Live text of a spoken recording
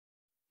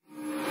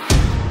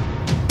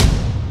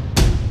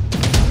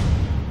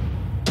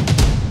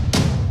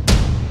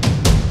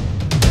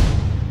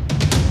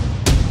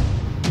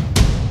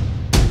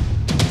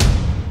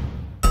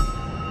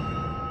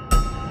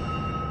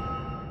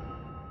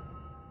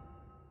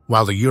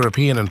While the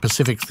European and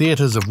Pacific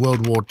theaters of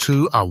World War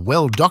II are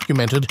well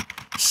documented,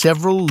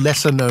 several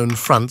lesser-known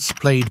fronts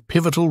played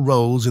pivotal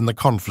roles in the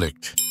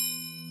conflict.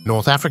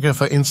 North Africa,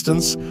 for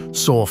instance,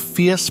 saw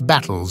fierce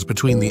battles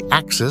between the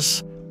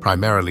Axis,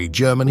 primarily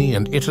Germany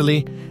and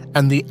Italy,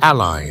 and the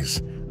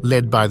Allies,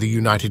 led by the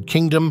United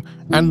Kingdom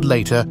and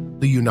later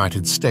the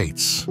United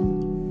States.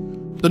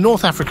 The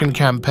North African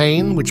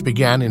campaign, which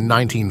began in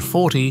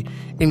 1940,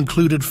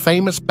 included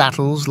famous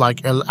battles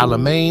like El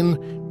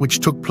Alamein, which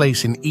took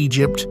place in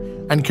Egypt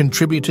and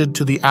contributed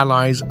to the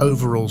Allies'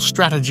 overall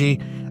strategy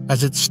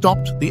as it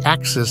stopped the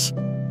Axis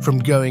from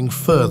going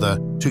further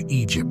to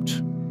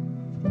Egypt.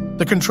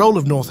 The control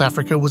of North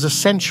Africa was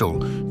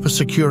essential for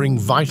securing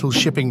vital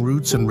shipping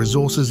routes and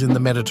resources in the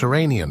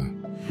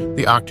Mediterranean.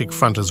 The Arctic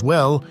front as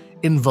well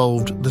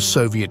involved the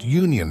Soviet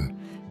Union,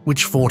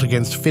 which fought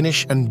against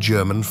Finnish and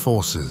German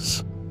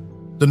forces.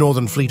 The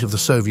Northern Fleet of the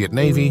Soviet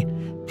Navy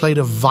played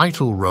a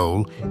vital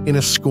role in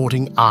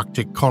escorting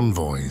Arctic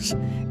convoys,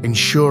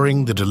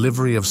 ensuring the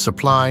delivery of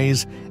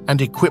supplies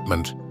and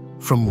equipment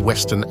from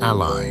Western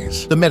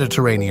allies. The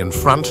Mediterranean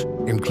front,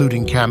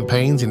 including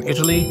campaigns in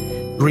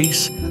Italy,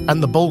 Greece,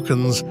 and the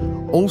Balkans,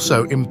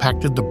 also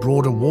impacted the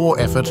broader war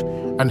effort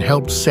and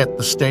helped set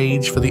the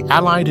stage for the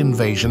Allied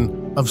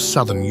invasion of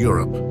southern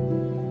Europe.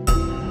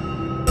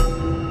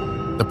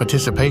 The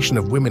participation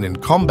of women in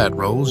combat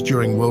roles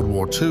during World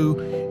War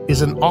II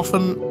is an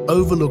often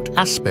overlooked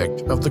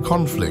aspect of the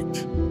conflict.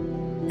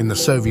 In the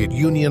Soviet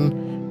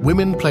Union,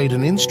 women played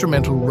an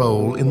instrumental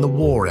role in the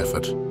war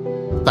effort.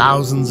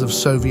 Thousands of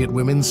Soviet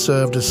women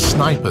served as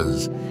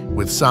snipers,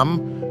 with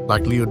some,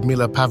 like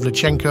Lyudmila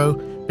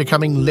Pavlichenko,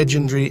 becoming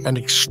legendary and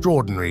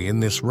extraordinary in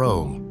this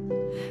role.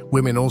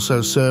 Women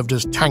also served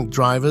as tank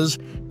drivers,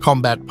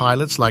 combat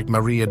pilots like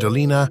Maria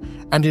Dolina,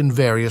 and in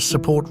various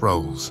support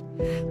roles.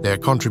 Their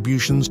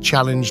contributions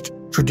challenged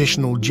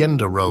traditional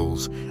gender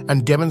roles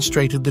and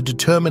demonstrated the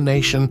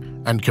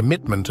determination and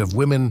commitment of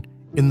women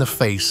in the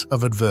face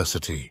of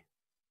adversity.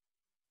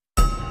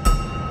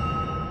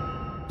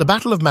 The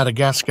Battle of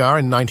Madagascar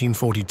in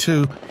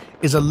 1942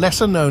 is a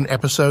lesser-known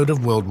episode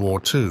of World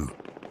War II.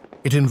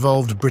 It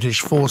involved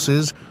British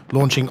forces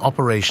launching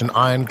Operation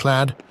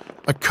Ironclad,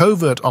 a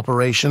covert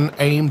operation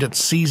aimed at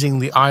seizing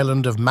the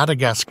island of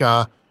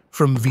Madagascar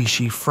from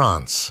Vichy,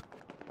 France.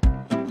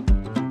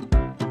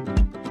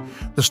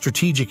 The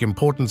strategic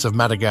importance of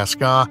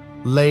Madagascar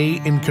lay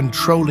in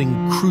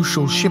controlling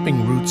crucial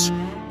shipping routes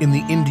in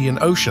the Indian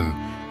Ocean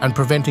and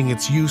preventing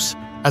its use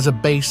as a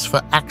base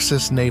for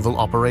Axis naval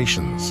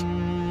operations.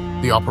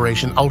 The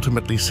operation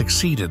ultimately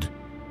succeeded,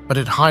 but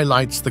it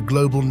highlights the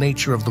global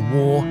nature of the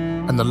war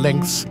and the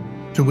lengths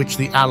to which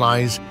the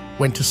Allies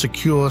went to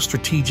secure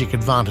strategic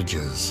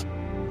advantages.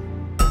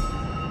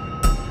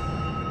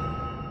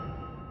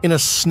 In a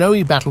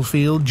snowy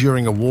battlefield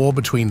during a war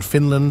between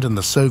Finland and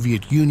the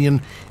Soviet Union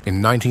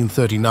in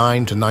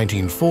 1939 to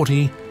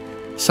 1940,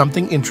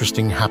 something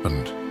interesting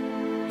happened.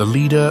 The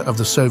leader of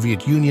the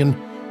Soviet Union,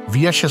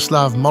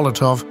 Vyacheslav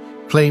Molotov,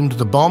 claimed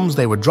the bombs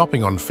they were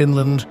dropping on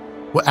Finland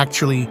were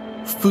actually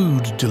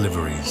food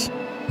deliveries,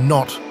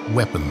 not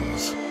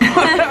weapons.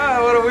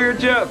 What a weird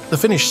joke! The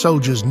Finnish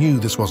soldiers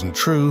knew this wasn't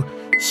true,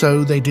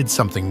 so they did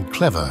something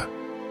clever.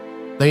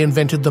 They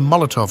invented the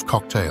Molotov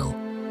cocktail.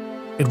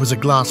 It was a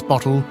glass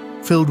bottle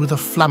filled with a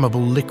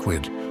flammable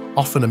liquid,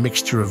 often a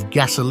mixture of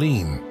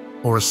gasoline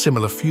or a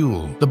similar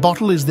fuel. The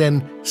bottle is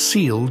then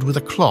sealed with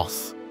a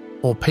cloth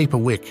or paper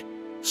wick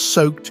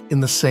soaked in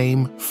the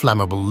same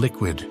flammable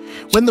liquid.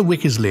 When the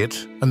wick is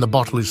lit and the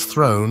bottle is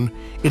thrown,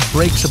 it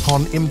breaks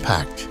upon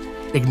impact,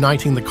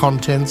 igniting the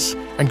contents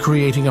and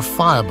creating a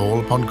fireball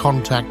upon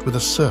contact with a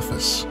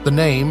surface. The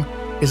name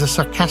is a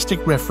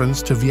sarcastic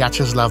reference to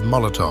Vyacheslav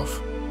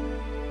Molotov.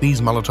 These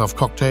Molotov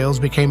cocktails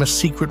became a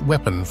secret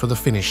weapon for the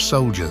Finnish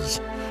soldiers,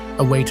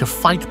 a way to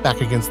fight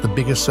back against the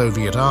bigger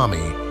Soviet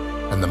army,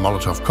 and the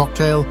Molotov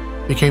cocktail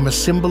became a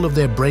symbol of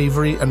their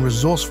bravery and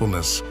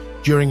resourcefulness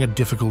during a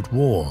difficult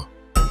war.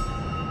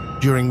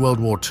 During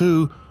World War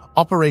II,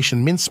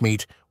 Operation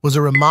Mincemeat was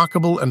a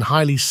remarkable and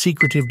highly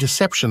secretive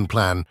deception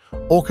plan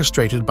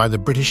orchestrated by the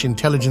British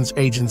intelligence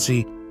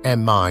agency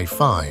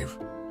MI5.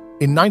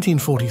 In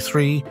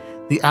 1943,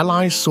 the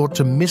Allies sought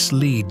to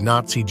mislead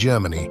Nazi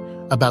Germany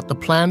about the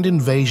planned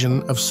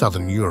invasion of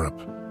southern Europe.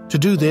 To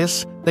do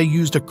this, they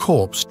used a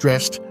corpse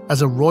dressed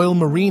as a Royal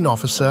Marine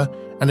officer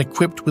and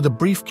equipped with a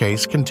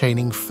briefcase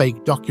containing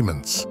fake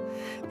documents.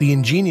 The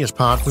ingenious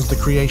part was the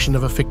creation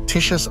of a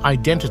fictitious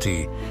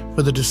identity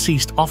for the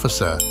deceased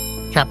officer,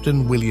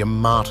 Captain William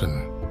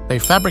Martin. They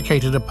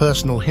fabricated a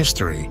personal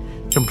history,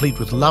 complete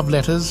with love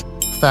letters,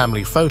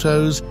 family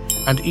photos,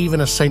 and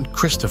even a St.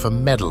 Christopher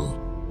medal.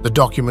 The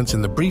documents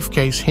in the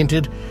briefcase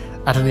hinted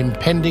at an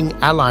impending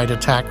Allied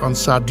attack on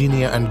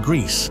Sardinia and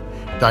Greece,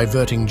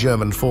 diverting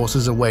German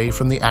forces away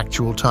from the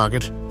actual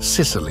target,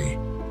 Sicily.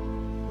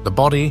 The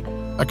body,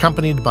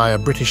 accompanied by a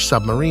British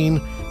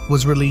submarine,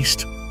 was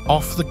released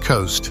off the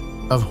coast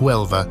of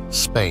Huelva,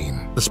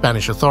 Spain. The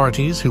Spanish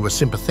authorities, who were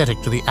sympathetic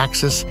to the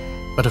Axis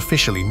but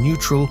officially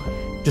neutral,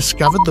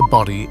 discovered the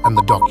body and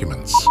the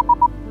documents.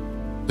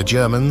 The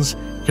Germans,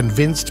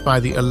 convinced by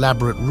the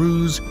elaborate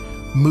ruse,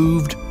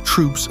 moved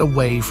troops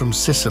away from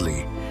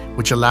Sicily,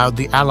 which allowed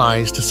the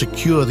Allies to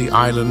secure the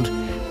island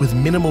with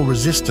minimal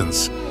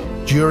resistance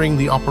during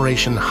the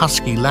Operation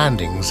Husky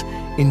landings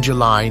in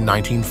July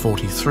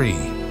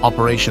 1943.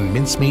 Operation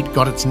Mincemeat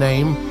got its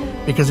name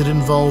because it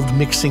involved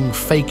mixing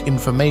fake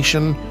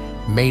information,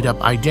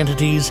 made-up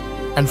identities,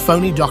 and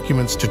phony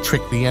documents to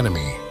trick the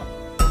enemy.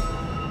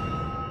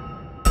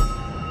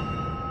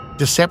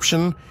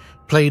 Deception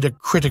played a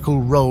critical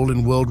role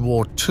in World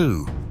War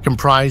II.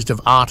 Comprised of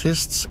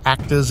artists,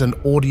 actors, and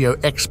audio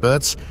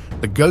experts,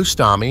 the Ghost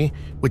Army,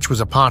 which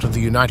was a part of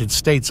the United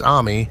States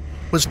Army,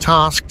 was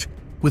tasked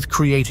with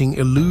creating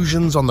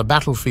illusions on the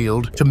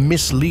battlefield to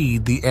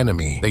mislead the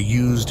enemy. They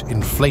used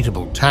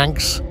inflatable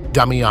tanks,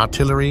 dummy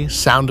artillery,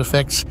 sound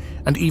effects,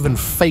 and even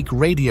fake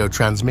radio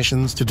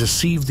transmissions to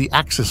deceive the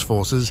Axis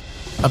forces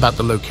about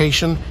the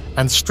location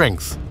and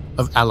strength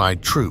of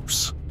Allied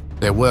troops.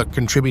 Their work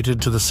contributed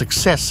to the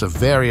success of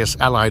various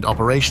Allied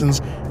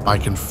operations by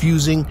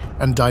confusing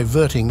and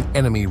diverting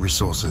enemy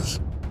resources.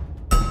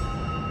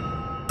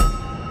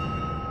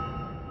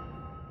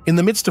 In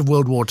the midst of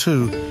World War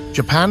II,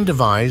 Japan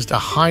devised a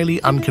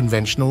highly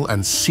unconventional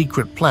and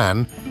secret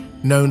plan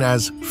known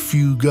as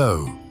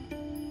Fugo.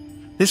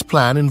 This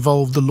plan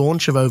involved the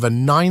launch of over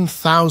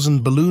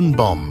 9,000 balloon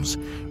bombs,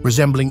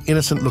 resembling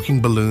innocent-looking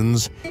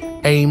balloons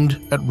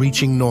aimed at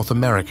reaching North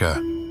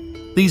America.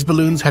 These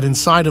balloons had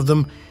inside of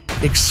them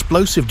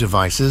explosive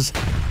devices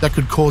that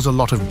could cause a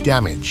lot of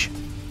damage.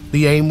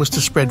 The aim was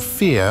to spread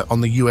fear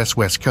on the US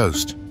West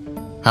Coast.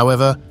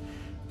 However,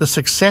 the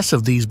success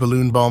of these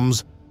balloon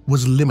bombs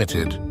was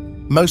limited.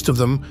 Most of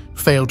them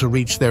failed to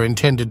reach their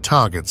intended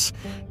targets,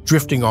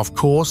 drifting off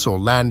course or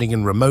landing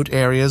in remote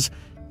areas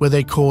where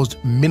they caused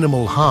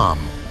minimal harm.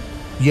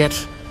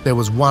 Yet, there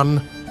was one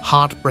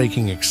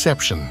heartbreaking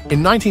exception.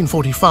 In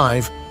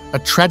 1945, a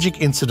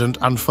tragic incident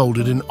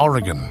unfolded in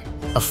Oregon.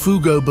 A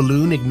Fugo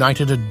balloon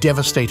ignited a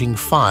devastating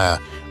fire,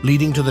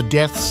 leading to the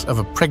deaths of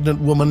a pregnant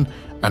woman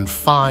and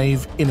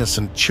 5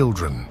 innocent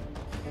children.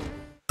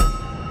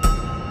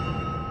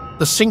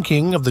 The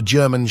sinking of the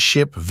German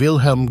ship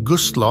Wilhelm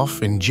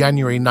Gustloff in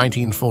January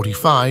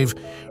 1945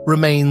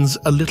 remains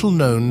a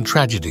little-known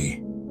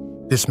tragedy.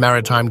 This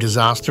maritime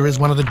disaster is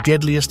one of the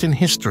deadliest in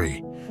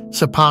history,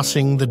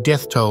 surpassing the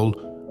death toll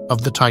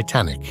of the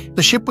Titanic.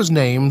 The ship was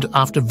named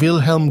after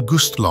Wilhelm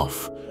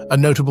Gustloff, a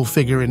notable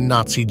figure in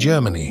Nazi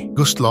Germany.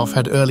 Gustloff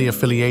had early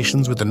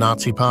affiliations with the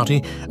Nazi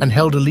Party and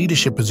held a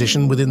leadership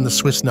position within the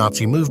Swiss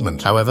Nazi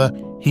movement. However,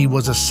 he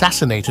was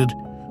assassinated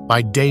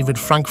by David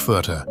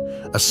Frankfurter,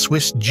 a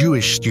Swiss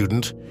Jewish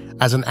student,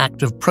 as an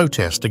act of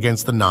protest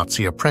against the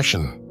Nazi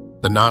oppression.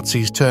 The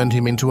Nazis turned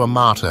him into a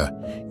martyr,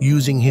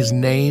 using his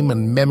name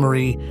and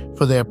memory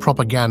for their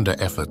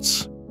propaganda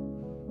efforts.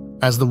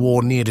 As the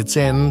war neared its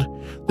end,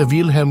 the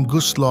Wilhelm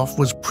Gustloff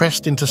was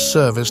pressed into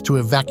service to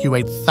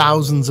evacuate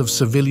thousands of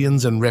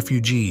civilians and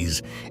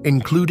refugees,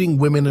 including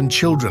women and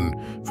children,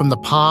 from the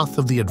path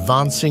of the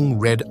advancing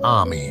Red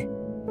Army.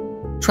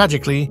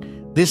 Tragically,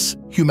 this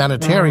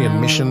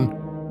humanitarian mission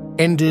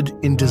ended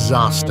in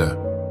disaster.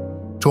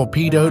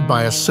 Torpedoed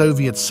by a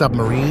Soviet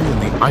submarine in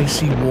the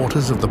icy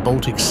waters of the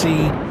Baltic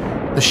Sea,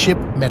 the ship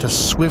met a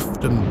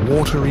swift and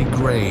watery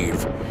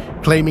grave,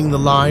 claiming the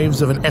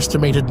lives of an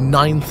estimated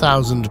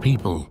 9,000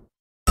 people.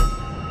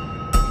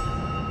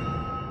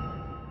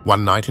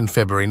 One night in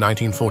February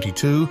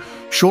 1942,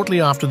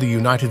 shortly after the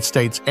United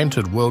States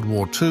entered World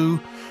War II,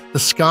 the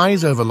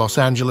skies over Los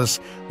Angeles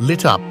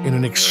lit up in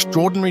an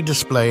extraordinary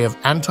display of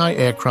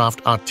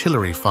anti-aircraft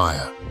artillery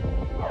fire.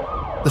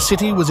 The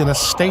city was in a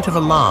state of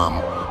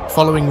alarm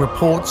following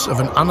reports of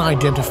an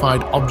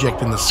unidentified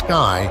object in the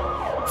sky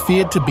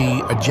feared to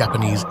be a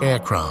Japanese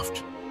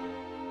aircraft.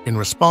 In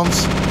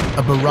response,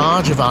 a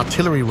barrage of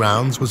artillery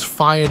rounds was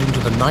fired into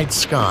the night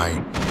sky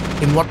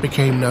in what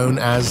became known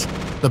as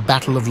the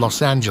Battle of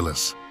Los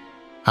Angeles.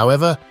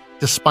 However,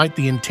 despite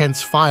the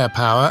intense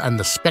firepower and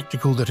the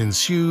spectacle that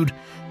ensued,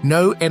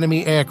 no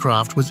enemy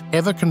aircraft was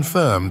ever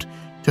confirmed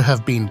to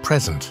have been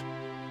present.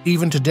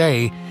 Even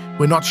today,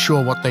 we're not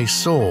sure what they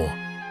saw.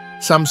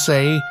 Some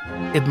say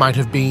it might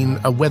have been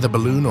a weather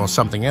balloon or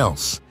something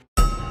else.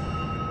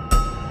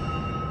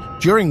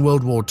 During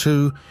World War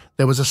II,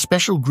 there was a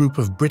special group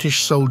of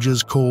British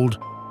soldiers called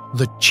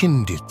the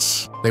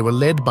Chindits. They were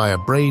led by a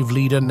brave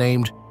leader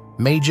named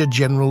Major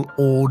General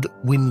Ord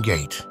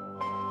Wingate.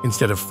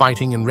 Instead of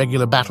fighting in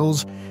regular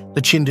battles,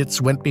 the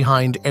Chindits went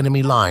behind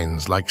enemy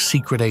lines like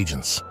secret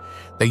agents.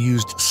 They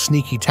used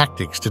sneaky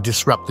tactics to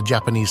disrupt the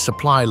Japanese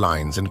supply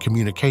lines and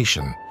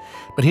communication.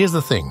 But here's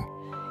the thing.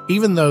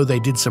 Even though they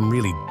did some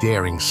really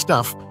daring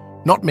stuff,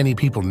 not many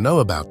people know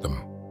about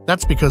them.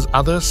 That's because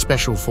other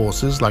special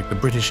forces like the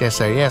British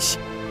SAS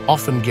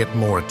often get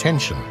more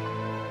attention.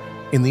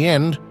 In the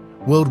end,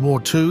 World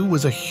War II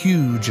was a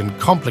huge and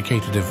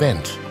complicated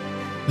event.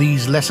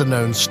 These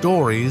lesser-known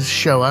stories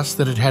show us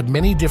that it had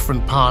many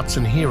different parts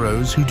and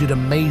heroes who did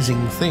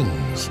amazing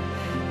things.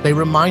 They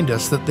remind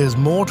us that there's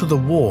more to the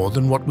war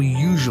than what we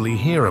usually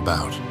hear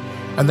about,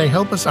 and they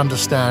help us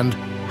understand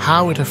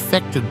how it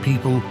affected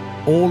people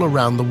all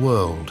around the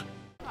world.